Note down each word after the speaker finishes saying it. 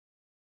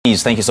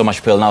Thank you so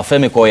much, Pearl. Now,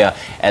 Femi Koya,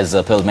 as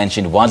Pearl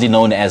mentioned, widely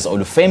known as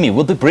Olufemi,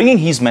 will be bringing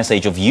his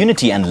message of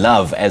unity and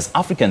love as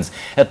Africans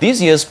at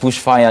this year's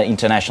Bushfire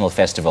International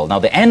Festival. Now,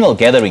 the annual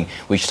gathering,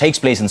 which takes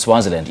place in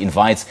Swaziland,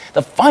 invites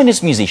the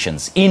finest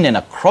musicians in and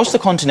across the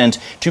continent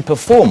to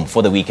perform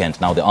for the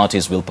weekend. Now, the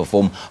artist will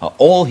perform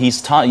all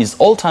his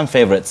all-time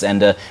favorites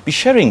and be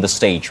sharing the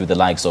stage with the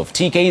likes of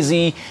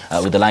TKZEE,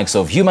 with the likes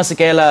of Hugh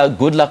Maskela,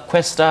 Goodluck,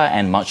 Kwesta,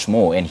 and much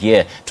more. And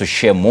here to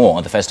share more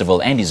on the festival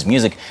and his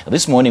music,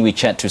 this morning we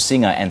chat to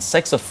singer and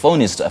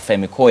saxophonist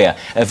Femi Koya.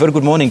 A very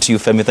good morning to you,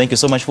 Femi. Thank you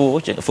so much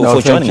for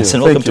joining us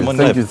and welcome to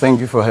Morning Live.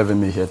 Thank you for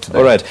having me here today.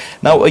 All right.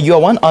 Now, you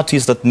are one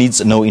artist that needs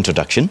no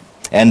introduction.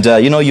 And,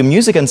 you know, your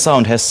music and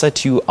sound has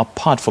set you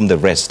apart from the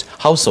rest.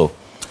 How so?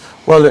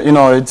 Well, you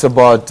know, it's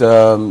about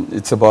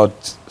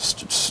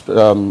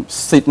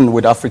sitting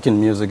with African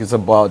music. It's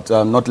about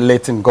not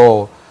letting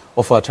go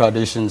of our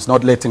traditions,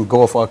 not letting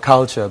go of our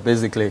culture,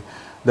 basically.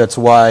 That's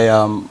why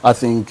I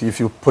think if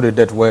you put it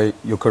that way,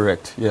 you're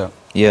correct, yeah.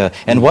 Yeah,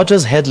 and what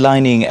does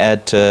headlining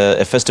at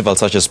a festival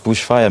such as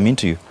Bushfire mean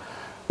to you?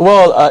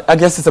 Well, I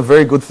guess it's a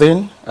very good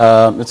thing.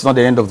 It's not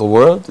the end of the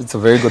world. It's a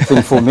very good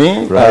thing for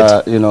me,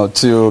 right. You know,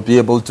 to be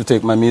able to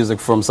take my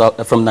music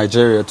from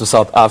Nigeria to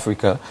South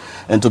Africa,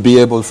 and to be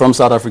able from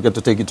South Africa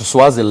to take it to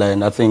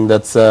Swaziland. I think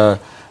that's a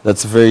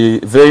very,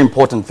 very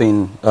important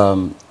thing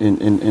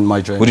in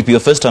my journey. Would it be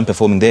your first time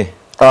performing there?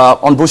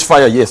 On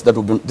Bushfire, yes,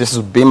 this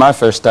will be my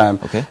first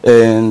time. Okay.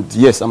 And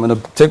yes, I'm going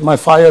to take my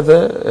fire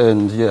there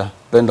and yeah,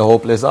 burn the whole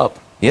place up.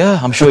 Yeah,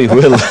 I'm sure you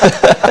will.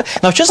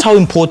 Now, just how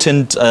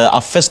important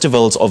are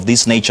festivals of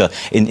this nature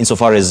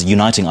insofar as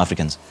uniting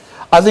Africans?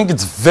 I think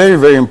it's very,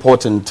 very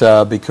important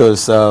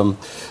because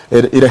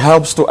it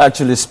helps to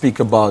actually speak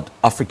about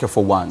Africa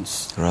for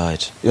once.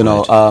 Right. You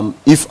know,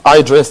 if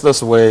I dress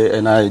this way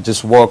and I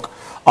just walk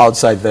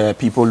outside there,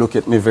 people look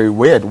at me very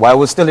weird. Why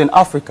we're still in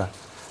Africa?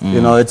 You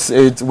know,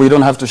 we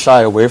don't have to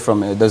shy away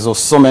from it. There's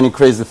so many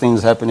crazy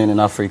things happening in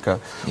Africa.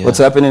 Yeah. What's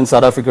happening in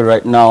South Africa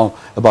right now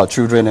about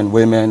children and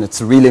women, it's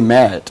really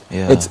mad.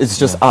 Yeah. It's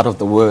just out of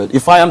the world.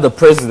 If I am the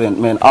president,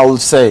 man, I will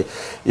say,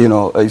 you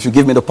know, if you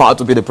give me the power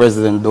to be the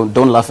president,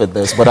 don't laugh at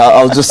this. But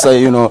I'll just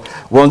say, you know,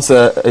 once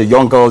a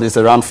young girl is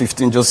around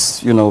 15,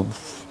 just, you know,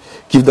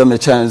 give them a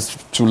chance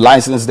to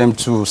license them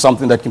to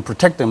something that can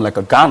protect them, like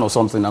a gun or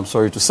something, I'm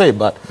sorry to say.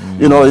 But,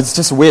 you know, it's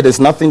just weird. There's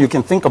nothing you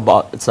can think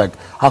about. It's like,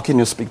 how can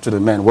you speak to the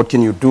men? What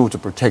can you do to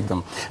protect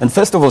them? And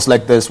festivals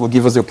like this will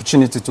give us the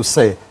opportunity to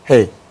say,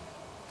 hey,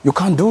 you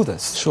can't do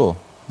this. Sure.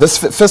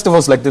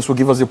 Festivals like this will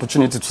give us the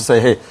opportunity to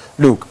say, hey,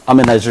 look, I'm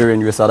a Nigerian,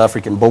 you're South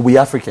African, but we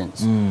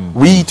Africans.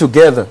 We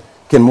together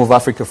can move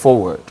Africa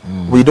forward.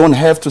 We don't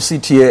have to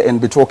sit here and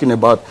be talking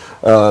about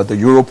the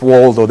Europe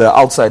world or the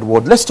outside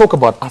world. Let's talk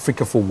about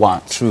Africa for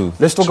once. True.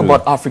 Let's talk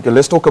about Africa.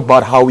 Let's talk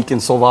about how we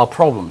can solve our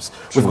problems.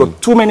 We've got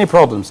too many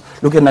problems.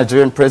 Look at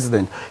Nigerian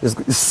president.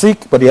 He's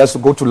sick, but he has to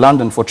go to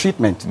London for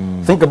treatment.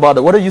 Think about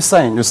it. What are you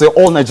saying? You say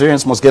all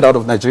Nigerians must get out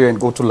of Nigeria and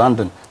go to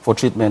London for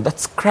treatment.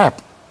 That's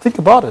crap. Think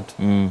about it.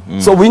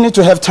 So we need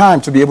to have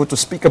time to be able to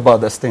speak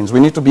about these things. We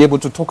need to be able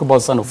to talk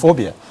about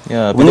xenophobia.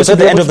 Yeah, because at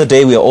the end of the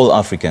day, we are all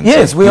Africans.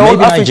 Yes, we are all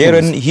Africans.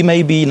 He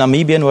may be Nigerian, he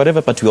may be Namibian,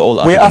 whatever, but we are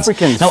all Africans. We're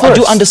Africans. Now, I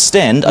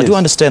do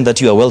understand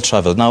that you are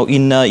well-traveled. Now,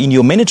 in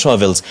your many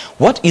travels,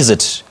 what is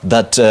it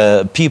that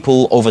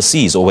people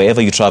overseas or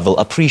wherever you travel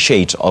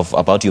appreciate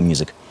about your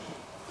music?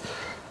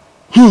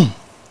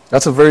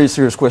 That's a very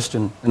serious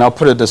question, and I'll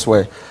put it this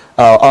way.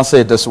 I'll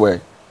say it this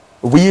way.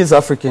 We as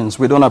Africans,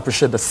 we don't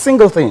appreciate the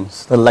single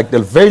things, like the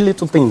very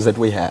little things that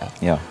we have.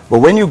 Yeah. But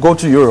when you go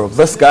to Europe,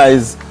 these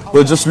guys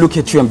will just look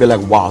at you and be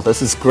like, wow,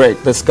 this is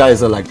great. These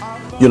guys are like,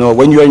 you know,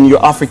 when you're in your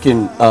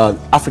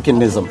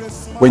Africanism,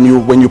 when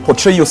you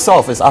portray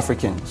yourself as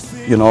Africans,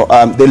 you know,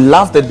 they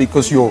love that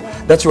because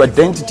that's your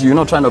identity. You're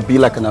not trying to be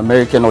like an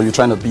American or you're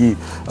trying to be,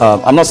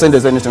 I'm not saying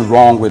there's anything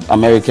wrong with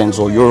Americans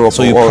or Europe.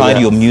 So you pride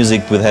your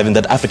music with having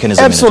that Africanism.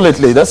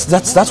 Absolutely. In it.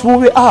 That's who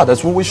we are.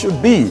 That's what we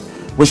should be.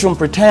 We shouldn't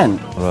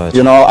pretend. Right.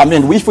 You know, I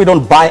mean, if we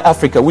don't buy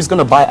Africa, who's going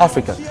to buy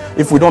Africa?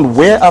 If we don't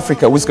wear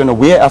Africa, who's going to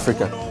wear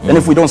Africa? And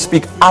if we don't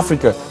speak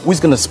Africa, who's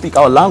going to speak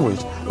our language?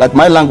 Like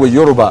my language,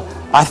 Yoruba,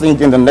 I think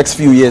in the next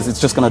few years,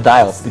 it's just going to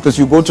die off. Because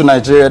you go to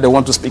Nigeria, they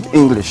want to speak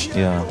English.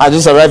 Yeah. I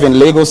just arrived in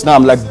Lagos now,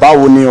 I'm like,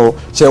 Bawunio,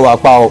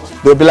 Chewa Pao.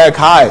 They'll be like,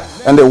 hi.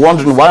 And they're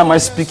wondering, why am I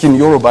speaking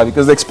Yoruba?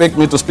 Because they expect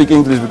me to speak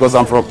English because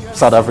I'm from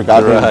South Africa. I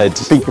don't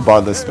think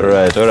about this.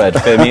 Right, all right.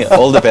 Femi,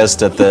 all the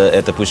best at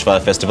the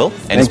Bushfire Festival.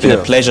 And it's been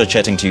a pleasure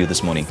chatting to you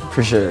this morning.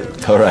 Appreciate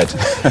it. All right.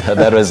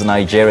 That was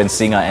Nigerian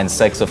singer and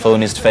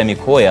saxophonist Femi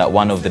Koya,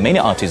 one of the many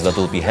artists that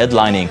will be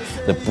headlining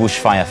the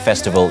Bushfire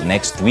Festival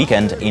next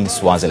weekend in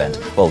Swaziland.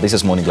 Well, this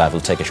is Morning Live.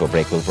 We'll take a short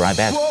break. We'll be right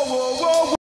back.